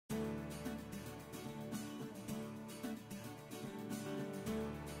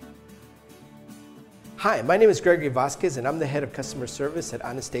Hi, my name is Gregory Vasquez and I'm the head of customer service at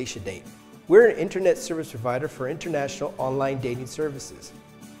AnastasiaDate. We're an internet service provider for international online dating services.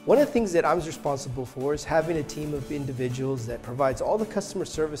 One of the things that I'm responsible for is having a team of individuals that provides all the customer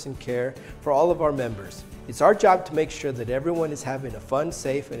service and care for all of our members. It's our job to make sure that everyone is having a fun,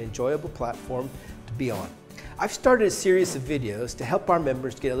 safe, and enjoyable platform to be on. I've started a series of videos to help our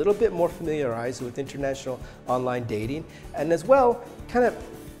members get a little bit more familiarized with international online dating, and as well kind of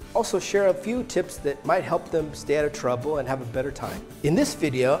also share a few tips that might help them stay out of trouble and have a better time. In this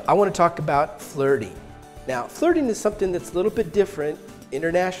video, I want to talk about flirting. Now, flirting is something that's a little bit different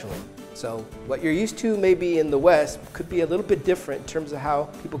internationally. So what you're used to maybe in the West could be a little bit different in terms of how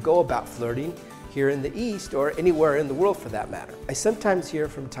people go about flirting here in the East or anywhere in the world for that matter. I sometimes hear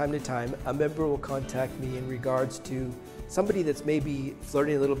from time to time a member will contact me in regards to somebody that's maybe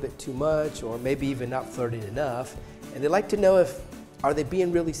flirting a little bit too much or maybe even not flirting enough, and they'd like to know if are they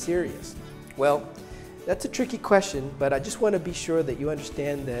being really serious? Well, that's a tricky question, but I just want to be sure that you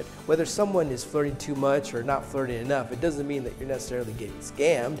understand that whether someone is flirting too much or not flirting enough, it doesn't mean that you're necessarily getting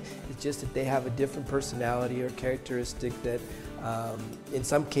scammed. It's just that they have a different personality or characteristic that in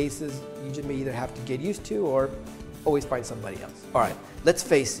some cases you just may either have to get used to or always find somebody else. All right, let's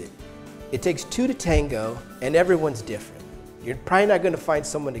face it. It takes two to tango and everyone's different. You're probably not going to find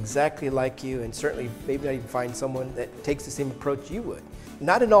someone exactly like you, and certainly maybe not even find someone that takes the same approach you would.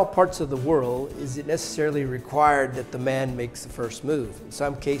 Not in all parts of the world is it necessarily required that the man makes the first move. In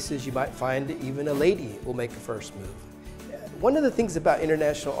some cases, you might find that even a lady will make a first move. One of the things about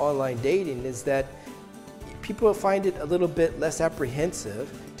international online dating is that people find it a little bit less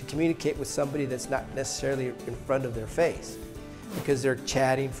apprehensive to communicate with somebody that's not necessarily in front of their face, because they're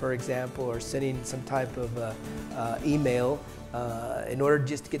chatting, for example, or sending some type of email in order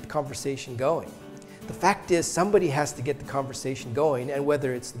just to get the conversation going. The fact is, somebody has to get the conversation going, and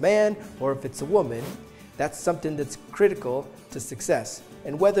whether it's the man or if it's a woman, that's something that's critical to success.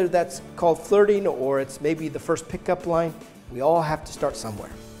 And whether that's called flirting or it's maybe the first pickup line, we all have to start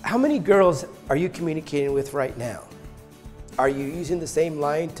somewhere. How many girls are you communicating with right now? Are you using the same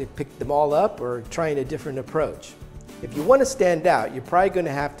line to pick them all up or trying a different approach? If you want to stand out, you're probably going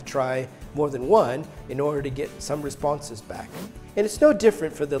to have to try more than one in order to get some responses back. And it's no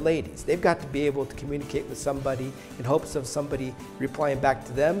different for the ladies. They've got to be able to communicate with somebody in hopes of somebody replying back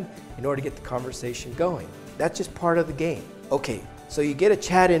to them in order to get the conversation going. That's just part of the game. Okay, so you get a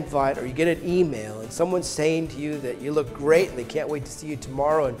chat invite or you get an email and someone's saying to you that you look great and they can't wait to see you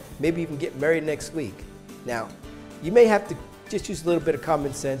tomorrow and maybe even get married next week. Now, you may have to just use a little bit of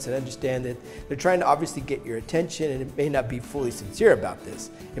common sense and understand that they're trying to obviously get your attention, and it may not be fully sincere about this.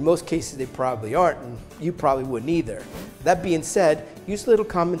 In most cases, they probably aren't, and you probably wouldn't either. That being said, use a little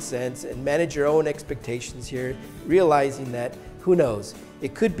common sense and manage your own expectations here, realizing that, who knows,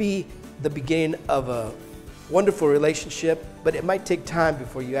 it could be the beginning of a wonderful relationship, but it might take time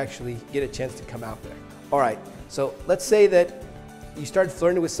before you actually get a chance to come out there. All right, so let's say that you started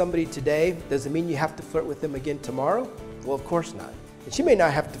flirting with somebody today. Does it mean you have to flirt with them again tomorrow? Well, of course not. And she may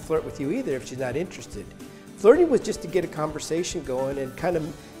not have to flirt with you either if she's not interested. Flirting was just to get a conversation going and kind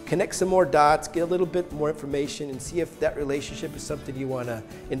of connect some more dots, get a little bit more information, and see if that relationship is something you want to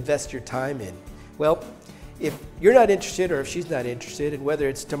invest your time in. Well, if you're not interested or if she's not interested, and whether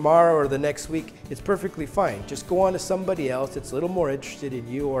it's tomorrow or the next week, it's perfectly fine. Just go on to somebody else that's a little more interested in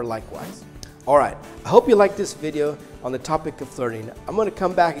you or likewise. All right, I hope you liked this video on the topic of flirting. I'm going to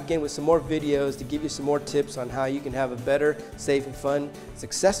come back again with some more videos to give you some more tips on how you can have a better, safe and fun,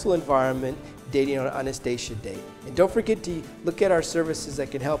 successful environment dating on AnastasiaDate. And don't forget to look at our services that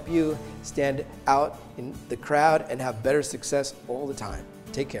can help you stand out in the crowd and have better success all the time.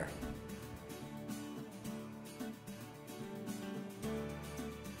 Take care.